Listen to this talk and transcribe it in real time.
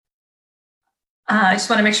I just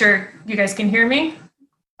want to make sure you guys can hear me.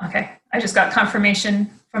 Okay, I just got confirmation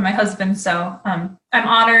from my husband, so I'm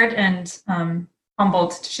honored and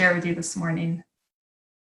humbled to share with you this morning.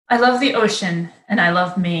 I love the ocean and I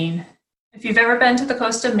love Maine. If you've ever been to the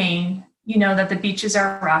coast of Maine, you know that the beaches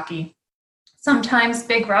are rocky. Sometimes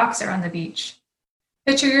big rocks are on the beach.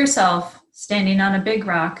 Picture yourself standing on a big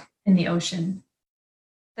rock in the ocean.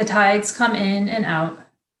 The tides come in and out.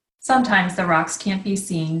 Sometimes the rocks can't be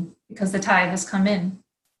seen because the tide has come in.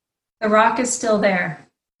 The rock is still there.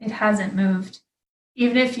 It hasn't moved.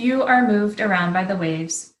 Even if you are moved around by the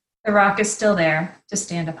waves, the rock is still there to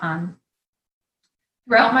stand upon.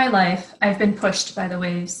 Throughout my life, I've been pushed by the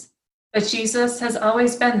waves, but Jesus has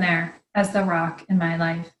always been there as the rock in my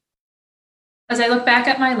life. As I look back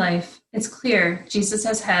at my life, it's clear Jesus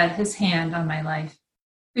has had his hand on my life,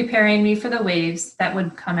 preparing me for the waves that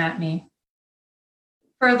would come at me.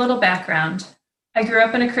 For a little background, I grew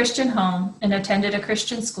up in a Christian home and attended a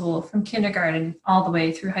Christian school from kindergarten all the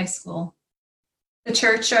way through high school. The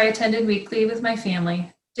church I attended weekly with my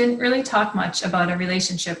family didn't really talk much about a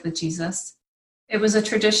relationship with Jesus. It was a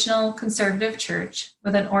traditional conservative church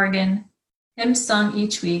with an organ, hymns sung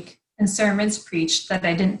each week, and sermons preached that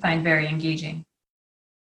I didn't find very engaging.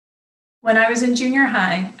 When I was in junior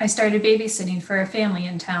high, I started babysitting for a family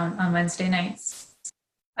in town on Wednesday nights.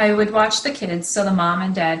 I would watch the kids so the mom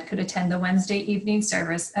and dad could attend the Wednesday evening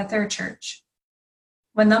service at their church.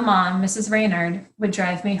 When the mom, Mrs. Raynard, would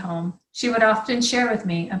drive me home, she would often share with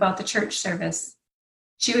me about the church service.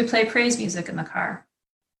 She would play praise music in the car.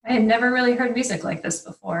 I had never really heard music like this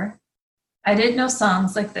before. I didn't know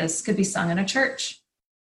songs like this could be sung in a church.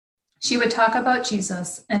 She would talk about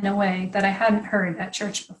Jesus in a way that I hadn't heard at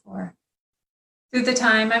church before. Through the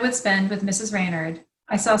time I would spend with Mrs. Raynard,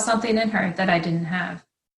 I saw something in her that I didn't have.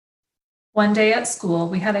 One day at school,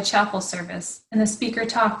 we had a chapel service, and the speaker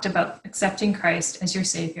talked about accepting Christ as your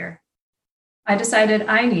Savior. I decided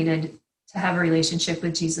I needed to have a relationship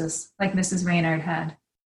with Jesus, like Mrs. Raynard had.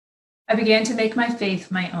 I began to make my faith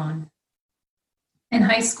my own. In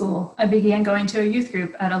high school, I began going to a youth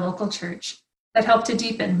group at a local church that helped to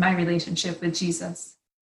deepen my relationship with Jesus.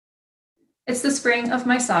 It's the spring of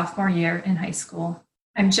my sophomore year in high school.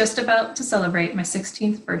 I'm just about to celebrate my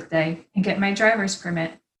 16th birthday and get my driver's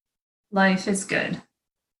permit. Life is good.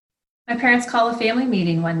 My parents call a family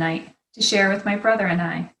meeting one night to share with my brother and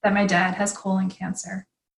I that my dad has colon cancer,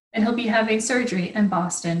 and he'll be having surgery in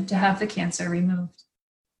Boston to have the cancer removed.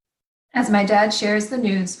 As my dad shares the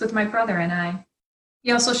news with my brother and I,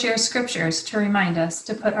 he also shares scriptures to remind us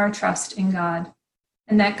to put our trust in God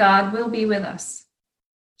and that God will be with us.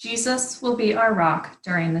 Jesus will be our rock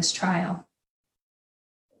during this trial.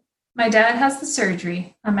 My dad has the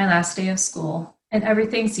surgery on my last day of school, and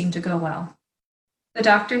everything seemed to go well. The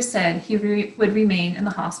doctor said he would remain in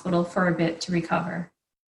the hospital for a bit to recover.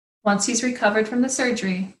 Once he's recovered from the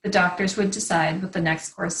surgery, the doctors would decide what the next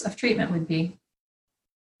course of treatment would be.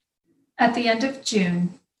 At the end of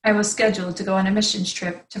June, I was scheduled to go on a missions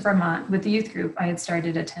trip to Vermont with the youth group I had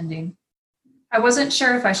started attending. I wasn't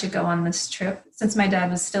sure if I should go on this trip since my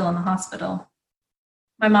dad was still in the hospital.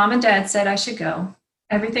 My mom and dad said I should go.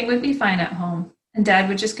 Everything would be fine at home, and Dad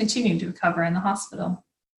would just continue to recover in the hospital.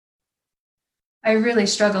 I really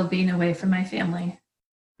struggled being away from my family.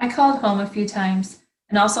 I called home a few times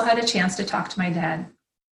and also had a chance to talk to my dad.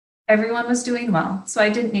 Everyone was doing well, so I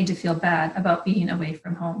didn't need to feel bad about being away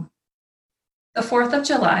from home. The 4th of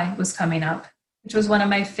July was coming up, which was one of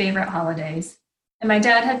my favorite holidays, and my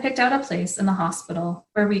dad had picked out a place in the hospital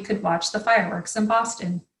where we could watch the fireworks in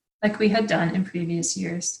Boston, like we had done in previous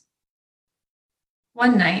years.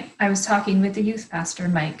 One night, I was talking with the youth pastor,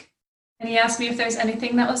 Mike, and he asked me if there's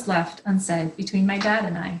anything that was left unsaid between my dad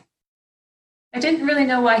and I. I didn't really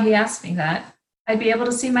know why he asked me that. I'd be able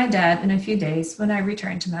to see my dad in a few days when I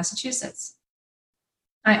returned to Massachusetts.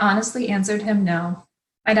 I honestly answered him no.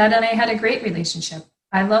 My dad and I had a great relationship.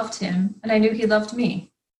 I loved him, and I knew he loved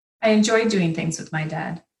me. I enjoyed doing things with my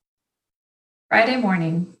dad. Friday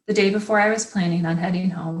morning, the day before I was planning on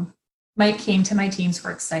heading home, Mike came to my team's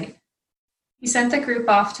work site. He sent the group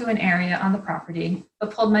off to an area on the property,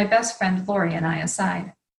 but pulled my best friend Lori and I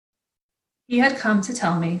aside. He had come to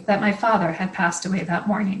tell me that my father had passed away that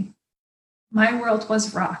morning. My world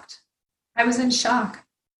was rocked. I was in shock.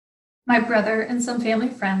 My brother and some family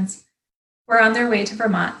friends were on their way to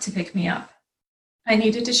Vermont to pick me up. I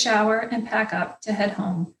needed to shower and pack up to head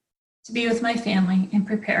home, to be with my family and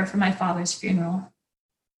prepare for my father's funeral.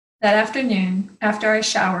 That afternoon, after I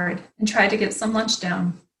showered and tried to get some lunch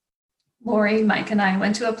down, Lori, Mike, and I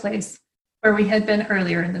went to a place where we had been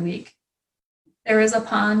earlier in the week. There is a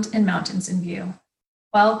pond and mountains in view.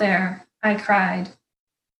 While there, I cried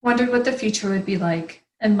wondered what the future would be like,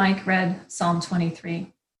 and Mike read Psalm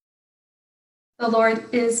 23. The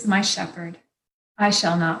Lord is my shepherd. I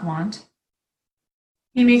shall not want.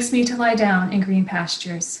 He makes me to lie down in green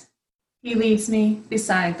pastures. He leads me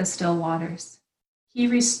beside the still waters. He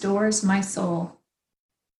restores my soul.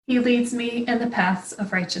 He leads me in the paths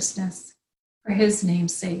of righteousness for his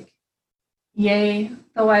name's sake. Yea,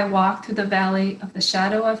 though I walk through the valley of the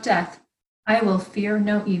shadow of death, I will fear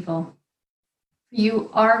no evil. For you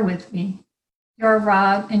are with me. Your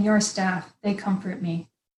rod and your staff, they comfort me.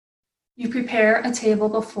 You prepare a table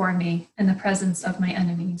before me in the presence of my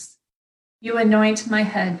enemies. You anoint my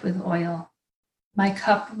head with oil. My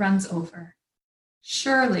cup runs over.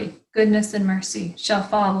 Surely goodness and mercy shall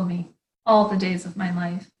follow me all the days of my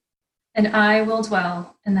life, and I will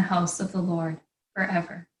dwell in the house of the Lord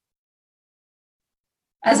forever.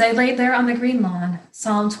 As I laid there on the green lawn,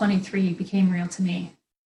 Psalm 23 became real to me.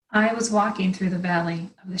 I was walking through the valley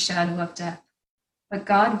of the shadow of death, but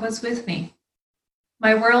God was with me.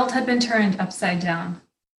 My world had been turned upside down,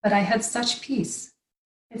 but I had such peace.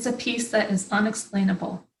 It's a peace that is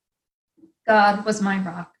unexplainable. God was my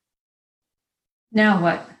rock. Now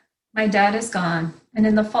what? My dad is gone, and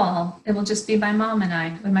in the fall, it will just be my mom and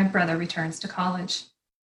I when my brother returns to college.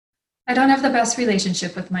 I don't have the best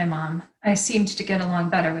relationship with my mom. I seemed to get along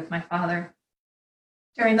better with my father.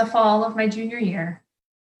 During the fall of my junior year,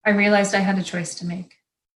 I realized I had a choice to make.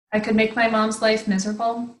 I could make my mom's life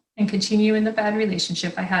miserable and continue in the bad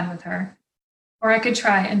relationship I had with her, or I could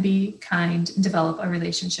try and be kind and develop a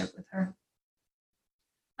relationship with her.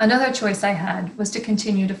 Another choice I had was to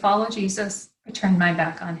continue to follow Jesus or turn my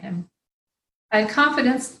back on him. I had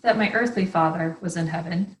confidence that my earthly father was in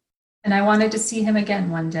heaven, and I wanted to see him again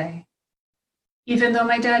one day. Even though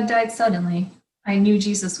my dad died suddenly, I knew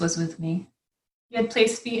Jesus was with me. He had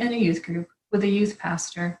placed me in a youth group with a youth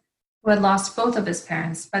pastor who had lost both of his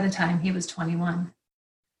parents by the time he was 21.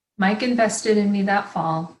 Mike invested in me that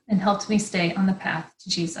fall and helped me stay on the path to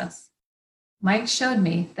Jesus. Mike showed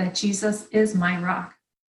me that Jesus is my rock.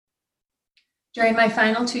 During my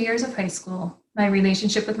final 2 years of high school, my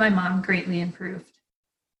relationship with my mom greatly improved.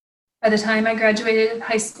 By the time I graduated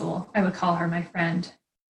high school, I would call her my friend.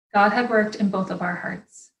 God had worked in both of our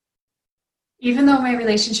hearts. Even though my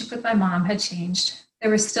relationship with my mom had changed,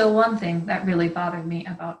 there was still one thing that really bothered me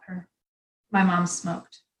about her. My mom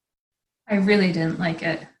smoked. I really didn't like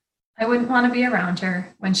it. I wouldn't want to be around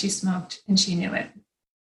her when she smoked, and she knew it.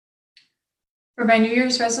 For my New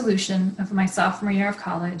Year's resolution of my sophomore year of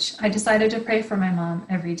college, I decided to pray for my mom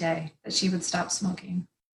every day that she would stop smoking.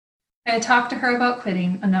 I had talked to her about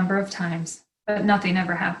quitting a number of times, but nothing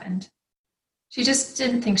ever happened. She just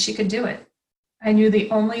didn't think she could do it. I knew the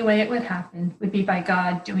only way it would happen would be by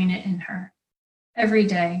God doing it in her. Every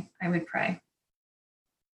day, I would pray.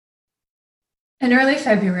 In early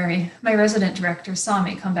February, my resident director saw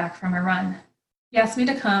me come back from a run. He asked me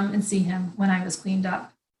to come and see him when I was cleaned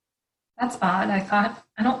up. That's odd, I thought.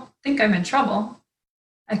 I don't think I'm in trouble.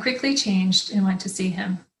 I quickly changed and went to see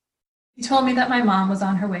him. He told me that my mom was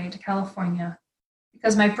on her way to California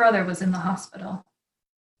because my brother was in the hospital.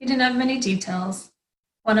 He didn't have many details.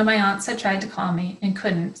 One of my aunts had tried to call me and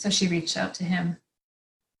couldn't, so she reached out to him.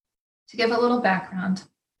 To give a little background,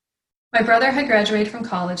 my brother had graduated from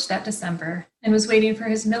college that December and was waiting for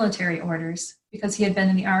his military orders because he had been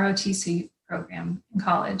in the ROTC program in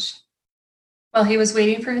college. While he was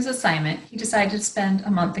waiting for his assignment, he decided to spend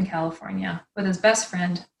a month in California with his best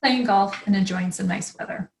friend, playing golf and enjoying some nice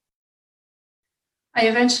weather. I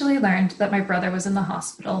eventually learned that my brother was in the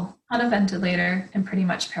hospital, on a ventilator, and pretty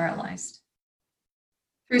much paralyzed.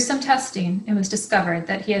 Through some testing, it was discovered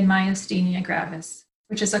that he had myasthenia gravis,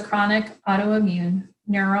 which is a chronic autoimmune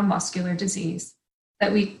neuromuscular disease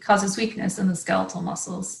that causes weakness in the skeletal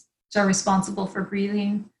muscles, which are responsible for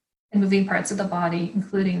breathing and moving parts of the body,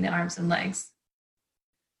 including the arms and legs.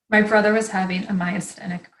 My brother was having a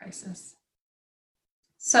myasthenic crisis.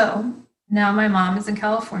 So now my mom is in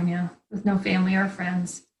California with no family or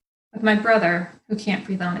friends, with my brother who can't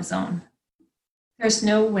breathe on his own. There's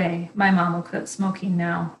no way my mom will quit smoking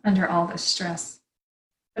now under all this stress,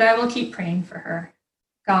 but I will keep praying for her.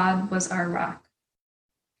 God was our rock.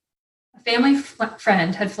 A family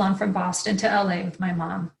friend had flown from Boston to LA with my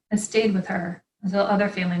mom and stayed with her until other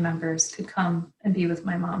family members could come and be with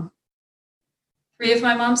my mom. 3 of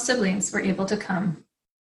my mom's siblings were able to come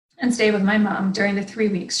and stay with my mom during the 3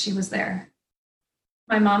 weeks she was there.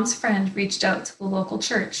 My mom's friend reached out to the local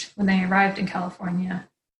church when they arrived in California,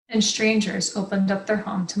 and strangers opened up their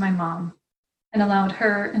home to my mom and allowed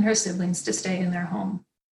her and her siblings to stay in their home.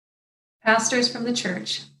 Pastors from the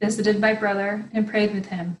church visited my brother and prayed with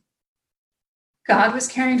him. God was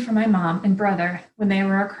caring for my mom and brother when they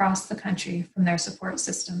were across the country from their support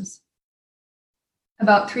systems.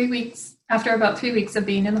 After about 3 weeks of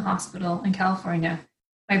being in the hospital in California,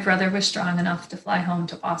 my brother was strong enough to fly home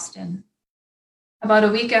to Boston. About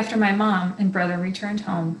a week after my mom and brother returned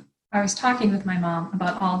home, I was talking with my mom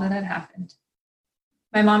about all that had happened.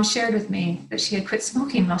 My mom shared with me that she had quit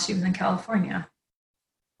smoking while she was in California.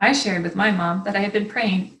 I shared with my mom that I had been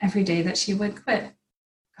praying every day that she would quit.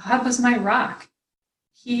 God was my rock.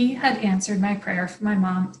 He had answered my prayer for my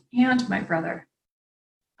mom and my brother.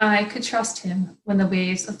 I could trust him when the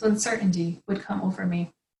waves of uncertainty would come over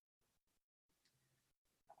me.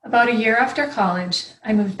 About a year after college,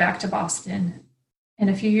 I moved back to Boston, and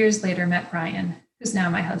a few years later met Brian, who's now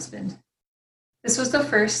my husband. This was the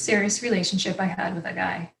first serious relationship I had with a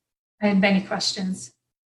guy. I had many questions.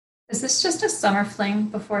 Is this just a summer fling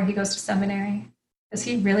before he goes to seminary? Does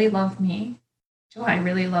he really love me? Do I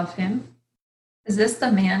really love him? Is this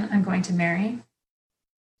the man I'm going to marry?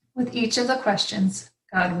 With each of the questions,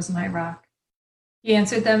 God was my rock. He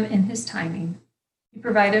answered them in his timing. He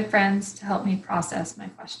provided friends to help me process my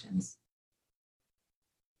questions.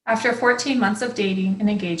 After 14 months of dating and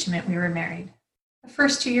engagement, we were married. The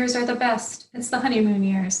first 2 years are the best. It's the honeymoon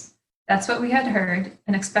years. That's what we had heard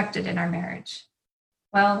and expected in our marriage.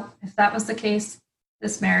 Well, if that was the case,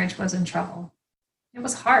 this marriage was in trouble. It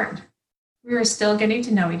was hard. We were still getting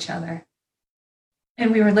to know each other.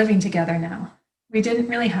 And we were living together now. We didn't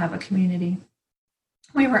really have a community.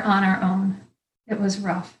 We were on our own. It was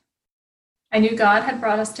rough. I knew God had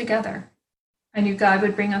brought us together. I knew God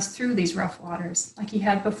would bring us through these rough waters like he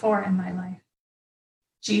had before in my life.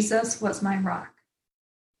 Jesus was my rock.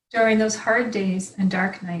 During those hard days and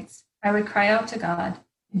dark nights, I would cry out to God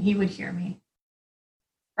and he would hear me.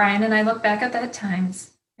 Brian and I look back at that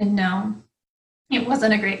times and know it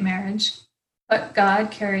wasn't a great marriage, but God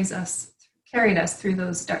carried us through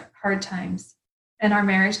those hard times. And our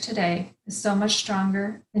marriage today is so much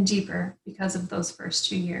stronger and deeper because of those first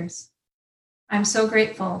 2 years. I'm so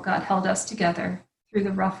grateful God held us together through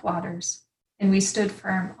the rough waters, and we stood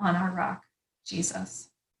firm on our rock, Jesus.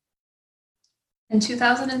 In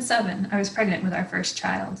 2007, I was pregnant with our first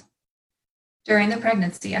child. During the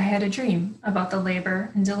pregnancy, I had a dream about the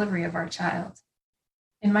labor and delivery of our child.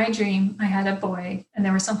 In my dream, I had a boy, and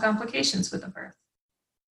there were some complications with the birth.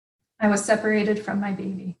 I was separated from my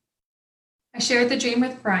baby. I shared the dream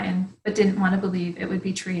with Brian, but didn't want to believe it would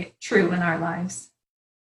be true in our lives.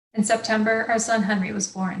 In September, our son Henry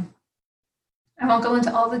was born. I won't go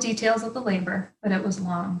into all the details of the labor, but it was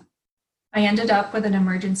long. I ended up with an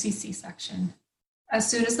emergency C-section. As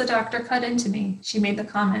soon as the doctor cut into me, she made the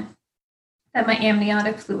comment that my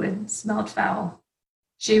amniotic fluid smelled foul.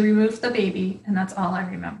 She removed the baby, and that's all I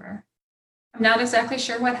remember. I'm not exactly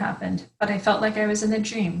sure what happened, but I felt like I was in a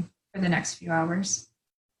dream for the next few hours.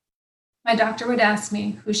 My doctor would ask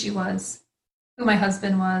me who she was, who my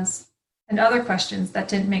husband was, and other questions that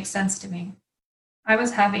didn't make sense to me. I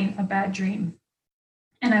was having a bad dream,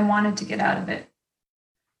 and I wanted to get out of it.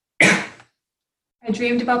 I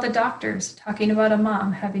dreamed about the doctors talking about a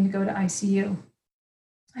mom having to go to ICU.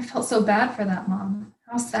 I felt so bad for that mom.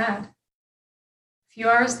 How sad. A few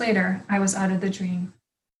hours later, I was out of the dream.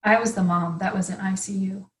 I was the mom that was in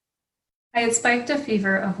ICU. I had spiked a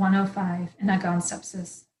fever of 105 and had gone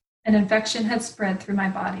sepsis. An infection had spread through my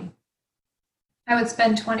body. I would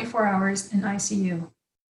spend 24 hours in ICU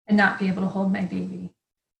and not be able to hold my baby.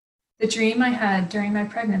 The dream I had during my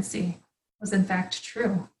pregnancy was in fact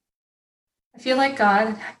true. I feel like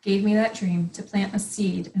God gave me that dream to plant a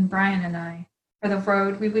seed in Brian and I for the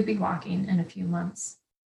road we would be walking in a few months.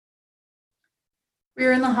 We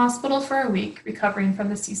were in the hospital for a week recovering from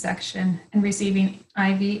the C-section and receiving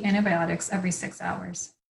IV antibiotics every 6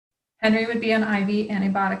 hours. Henry would be on IV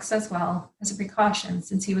antibiotics as well as a precaution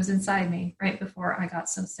since he was inside me right before I got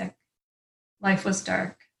so sick. Life was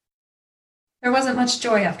dark. There wasn't much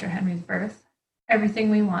joy after Henry's birth. Everything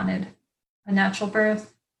we wanted, a natural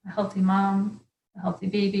birth, a healthy mom, a healthy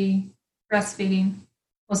baby, breastfeeding,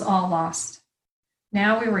 was all lost.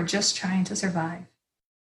 Now we were just trying to survive.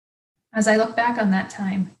 As I look back on that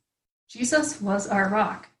time, Jesus was our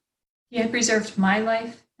rock. He had preserved my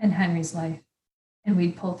life and Henry's life, and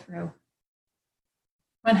we'd pull through.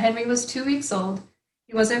 When Henry was 2 weeks old,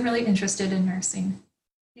 he wasn't really interested in nursing.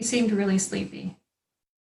 He seemed really sleepy.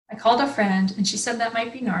 I called a friend, and she said that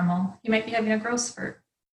might be normal. He might be having a growth spurt.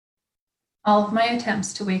 All of my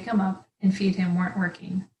attempts to wake him up and feed him weren't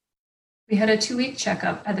working. We had a 2-week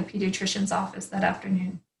checkup at the pediatrician's office that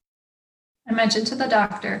afternoon. I mentioned to the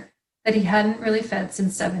doctor that he hadn't really fed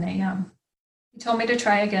since 7 a.m. He told me to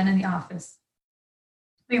try again in the office.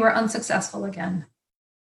 We were unsuccessful again.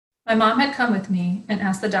 My mom had come with me and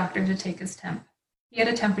asked the doctor to take his temp. He had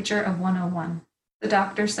a temperature of 101. The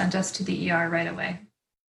doctor sent us to the ER right away.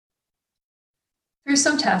 Through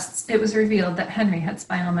some tests, it was revealed that Henry had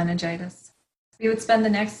spinal meningitis. We would spend the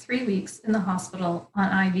next 3 weeks in the hospital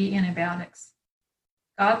on IV antibiotics.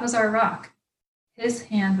 God was our rock. His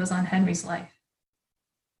hand was on Henry's life.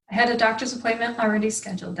 I had a doctor's appointment already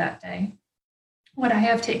scheduled that day. Would I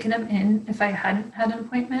have taken him in if I hadn't had an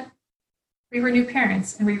appointment? We were new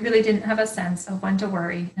parents, and we really didn't have a sense of when to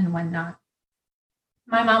worry and when not.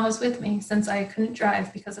 My mom was with me since I couldn't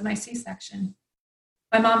drive because of my C-section.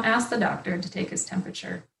 My mom asked the doctor to take his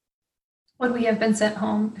temperature. Would we have been sent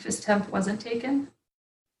home if his temp wasn't taken?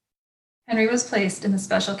 Henry was placed in the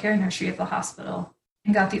special care nursery of the hospital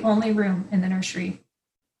and got the only room in the nursery,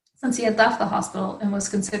 since he had left the hospital and was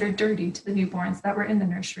considered dirty to the newborns that were in the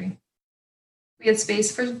nursery. We had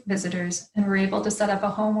space for visitors and were able to set up a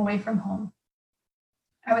home away from home.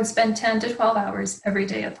 I would spend 10 to 12 hours every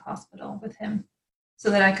day at the hospital with him so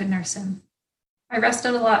that I could nurse him. I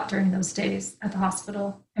rested a lot during those days at the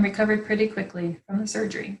hospital and recovered pretty quickly from the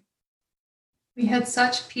surgery. We had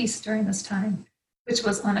such peace during this time, which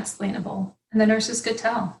was unexplainable, and the nurses could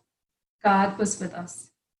tell. God was with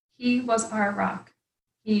us. He was our rock.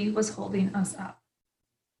 He was holding us up.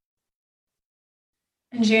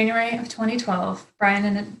 In January of 2012, Brian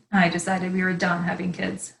and I decided we were done having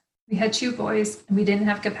kids. We had 2 boys, and we didn't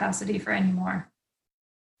have capacity for any more.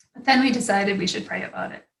 But then we decided we should pray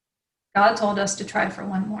about it. God told us to try for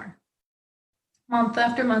 1 more. Month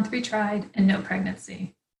after month we tried, and no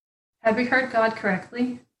pregnancy. Had we heard God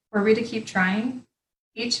correctly? Were we to keep trying?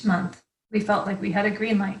 Each month, we felt like we had a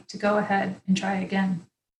green light to go ahead and try again.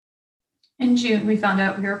 In June, we found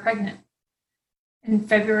out we were pregnant. In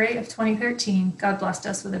February of 2013, God blessed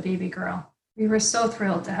us with a baby girl. We were so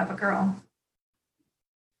thrilled to have a girl.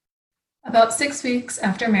 About 6 weeks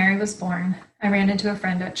after Mary was born, I ran into a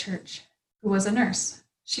friend at church who was a nurse.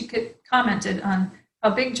 She commented on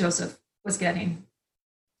how big Joseph was getting.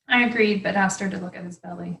 I agreed, but asked her to look at his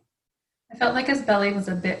belly. I felt like his belly was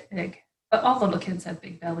a bit big, but all little kids have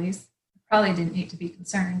big bellies. I probably didn't need to be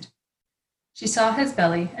concerned. She saw his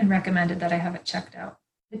belly and recommended that I have it checked out.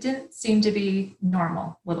 It didn't seem to be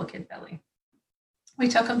normal little kid belly. We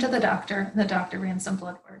took him to the doctor, and the doctor ran some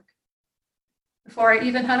blood work. Before I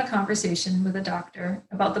even had a conversation with the doctor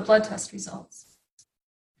about the blood test results,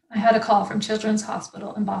 I had a call from Children's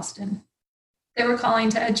Hospital in Boston. They were calling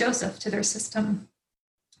to add Joseph to their system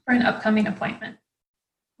for an upcoming appointment.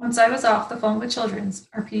 Once I was off the phone with Children's,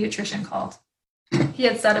 our pediatrician called. He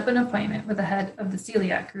had set up an appointment with the head of the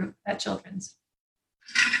celiac group at Children's.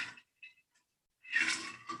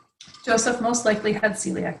 Joseph most likely had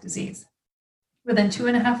celiac disease. Within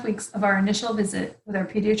 2.5 weeks of our initial visit with our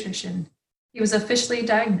pediatrician, he was officially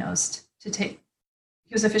diagnosed. It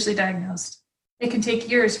can take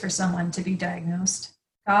years for someone to be diagnosed.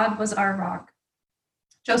 God was our rock.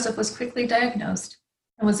 Joseph was quickly diagnosed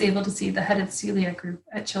and was able to see the head of the celiac group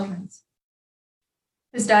at Children's.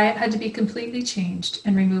 His diet had to be completely changed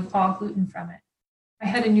and remove all gluten from it. I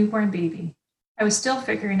had a newborn baby. I was still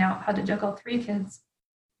figuring out how to juggle 3 kids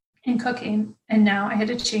and cooking, and now I had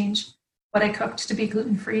to change what I cooked to be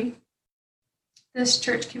gluten-free. This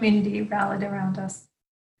church community rallied around us.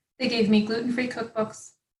 They gave me gluten-free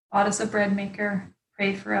cookbooks, bought us a bread maker,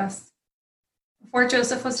 prayed for us. Before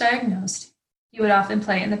Joseph was diagnosed, he would often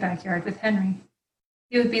play in the backyard with Henry.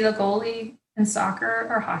 He would be the goalie in soccer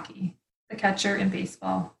or hockey, the catcher in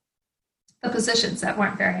baseball, the positions that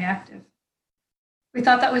weren't very active. We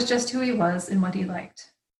thought that was just who he was and what he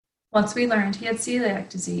liked. Once we learned he had celiac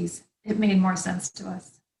disease, it made more sense to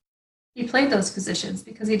us. He played those positions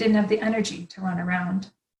because he didn't have the energy to run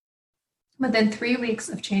around. Within 3 weeks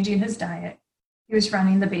of changing his diet, he was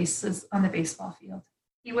running the bases on the baseball field.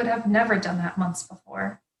 He would have never done that months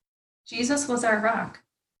before. Jesus was our rock.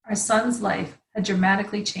 Our son's life had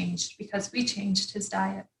dramatically changed because we changed his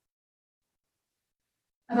diet.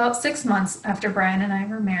 About 6 months after Brian and I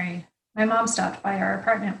were married, my mom stopped by our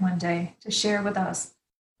apartment one day to share with us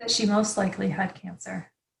that she most likely had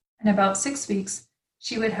cancer. In about 6 weeks,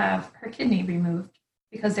 she would have her kidney removed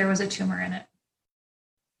because there was a tumor in it.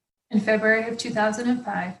 In February of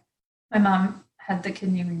 2005, my mom had the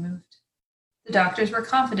kidney removed. The doctors were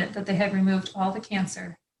confident that they had removed all the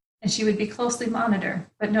cancer and she would be closely monitored,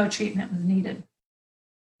 but no treatment was needed.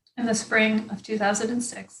 In the spring of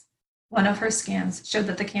 2006, one of her scans showed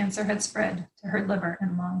that the cancer had spread to her liver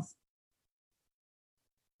and lungs.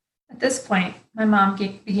 At this point, my mom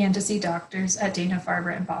began to see doctors at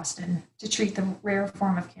Dana-Farber in Boston to treat the rare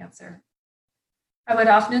form of cancer. I would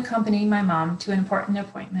often accompany my mom to an important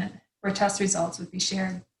appointment where test results would be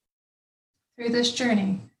shared. Through this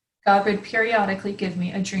journey, God would periodically give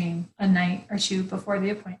me a dream a night or two before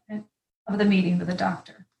the appointment of the meeting with the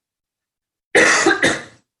doctor.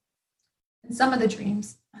 In some of the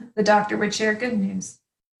dreams, the doctor would share good news.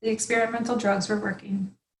 The experimental drugs were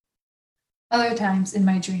working. Other times in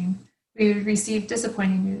my dream, we would receive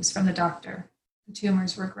disappointing news from the doctor. The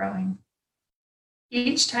tumors were growing.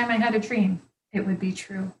 Each time I had a dream, it would be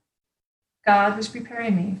true. God was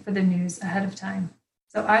preparing me for the news ahead of time,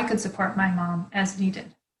 so I could support my mom as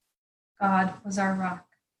needed. God was our rock.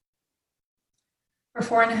 For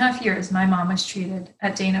 4.5 years, my mom was treated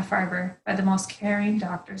at Dana-Farber by the most caring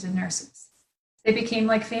doctors and nurses. They became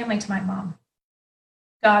like family to my mom.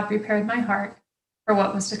 God prepared my heart for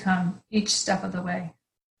what was to come each step of the way.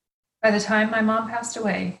 By the time my mom passed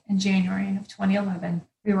away in January of 2011,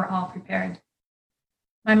 we were all prepared.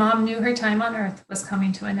 My mom knew her time on earth was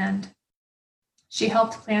coming to an end. She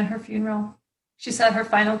helped plan her funeral. She said her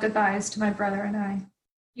final goodbyes to my brother and I.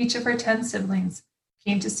 Each of her 10 siblings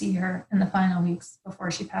came to see her in the final weeks before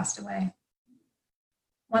she passed away.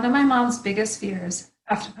 One of my mom's biggest fears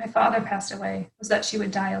after my father passed away was that she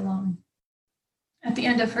would die alone. At the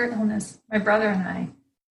end of her illness, my brother and I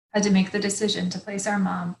had to make the decision to place our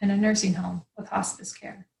mom in a nursing home with hospice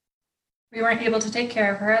care. We weren't able to take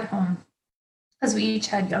care of her at home because we each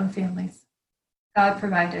had young families. God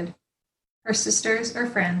provided. Her sisters or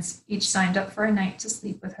friends each signed up for a night to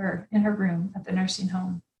sleep with her in her room at the nursing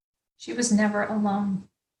home. She was never alone.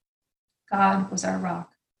 God was our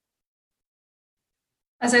rock.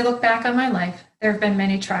 As I look back on my life, there have been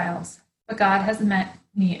many trials, but God has met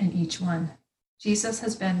me in each one. Jesus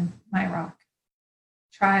has been my rock.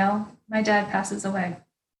 Trial, my dad passes away.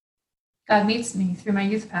 God meets me through my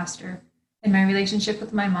youth pastor, and my relationship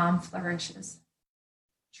with my mom flourishes.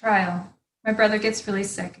 Trial, my brother gets really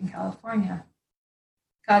sick in California.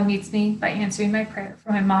 God meets me by answering my prayer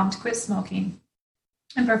for my mom to quit smoking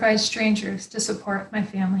and provides strangers to support my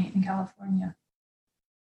family in California.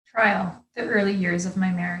 Trial, the early years of my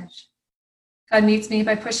marriage. God meets me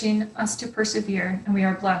by pushing us to persevere, and we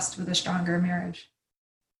are blessed with a stronger marriage.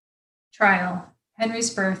 Trial, Henry's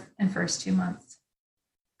birth and first 2 months.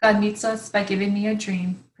 God meets us by giving me a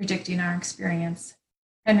dream, predicting our experience.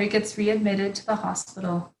 Henry gets readmitted to the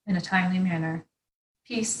hospital in a timely manner.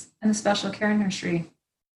 Peace and the special care nursery.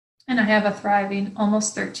 And I have a thriving,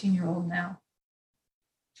 almost 13-year-old now.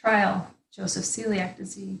 Trial, Joseph's celiac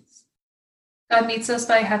disease. God meets us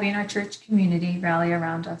by having our church community rally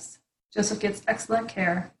around us. Joseph gets excellent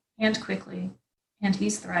care and quickly, and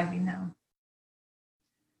he's thriving now.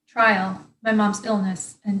 Trial, my mom's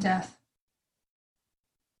illness and death.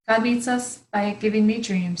 God meets us by giving me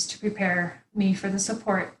dreams to prepare me for the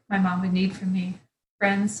support my mom would need from me,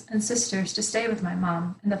 friends and sisters to stay with my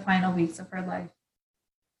mom in the final weeks of her life.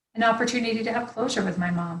 An opportunity to have closure with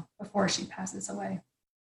my mom before she passes away.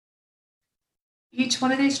 Each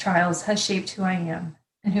one of these trials has shaped who I am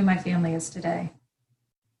and who my family is today.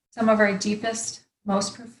 Some of our deepest,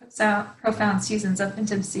 most profound seasons of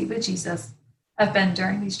intimacy with Jesus have been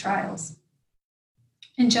during these trials.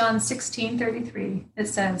 In John 16:33, it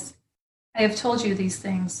says, I have told you these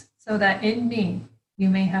things so that in me you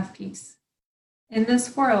may have peace. In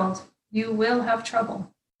this world you will have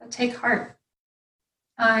trouble, but take heart.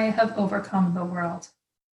 I have overcome the world.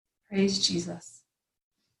 Praise Jesus.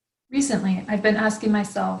 Recently, I've been asking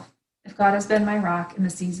myself if God has been my rock in the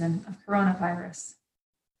season of coronavirus.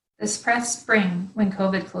 This past spring, when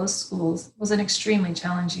COVID closed schools, was an extremely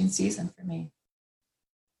challenging season for me.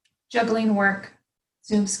 Juggling work,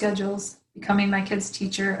 Zoom schedules, becoming my kid's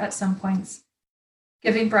teacher at some points,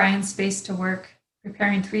 giving Brian space to work,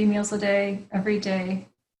 preparing 3 meals a day, every day.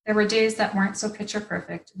 There were days that weren't so picture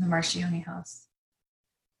perfect in the Marchioni house.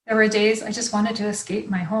 There were days I just wanted to escape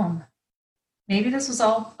my home. Maybe this was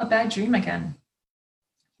all a bad dream again.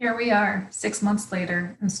 Here we are, 6 months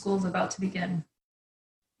later, and school's about to begin.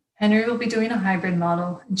 Henry will be doing a hybrid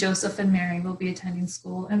model, and Joseph and Mary will be attending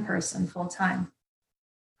school in person full time.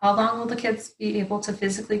 How long will the kids be able to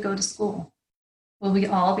physically go to school? Will we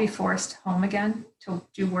all be forced home again to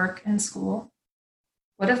do work and school?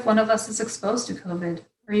 What if one of us is exposed to COVID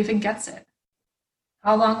or even gets it?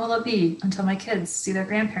 How long will it be until my kids see their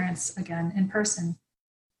grandparents again in person?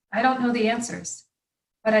 I don't know the answers,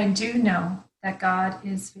 but I do know that God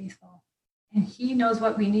is faithful and He knows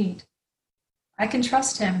what we need. I can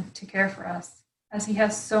trust Him to care for us, as He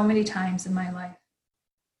has so many times in my life.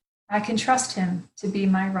 I can trust Him to be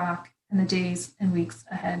my rock in the days and weeks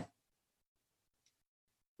ahead.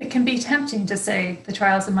 It can be tempting to say the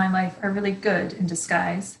trials of my life are really good in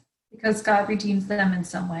disguise because God redeems them in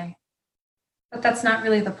some way. But that's not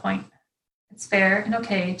really the point. It's fair and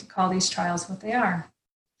okay to call these trials what they are,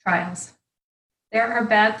 trials. There are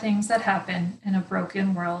bad things that happen in a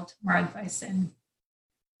broken world marred by sin.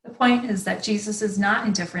 The point is that Jesus is not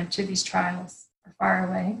indifferent to these trials or far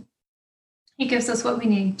away. He gives us what we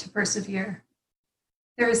need to persevere.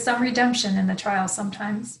 There is some redemption in the trials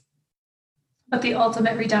sometimes, but the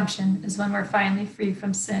ultimate redemption is when we're finally free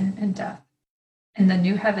from sin and death in the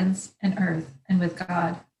new heavens and earth and with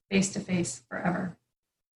God face to face forever.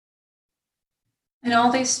 In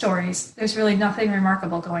all these stories, there's really nothing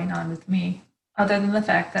remarkable going on with me other than the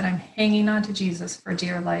fact that I'm hanging on to Jesus for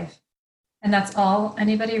dear life. And that's all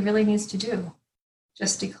anybody really needs to do.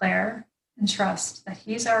 Just declare and trust that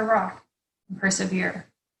he's our rock and persevere.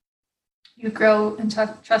 You grow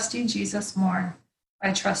into trusting Jesus more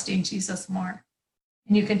by trusting Jesus more.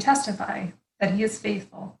 And you can testify that he is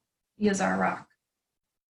faithful. He is our rock.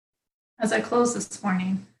 As I close this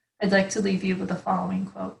morning, I'd like to leave you with the following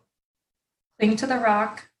quote. Cling to the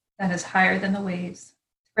rock that is higher than the waves,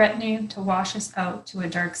 threatening to wash us out to a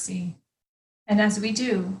dark sea. And as we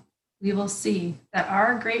do, we will see that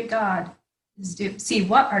our great God see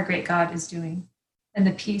what our great God is doing and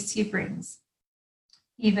the peace he brings,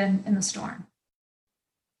 even in the storm.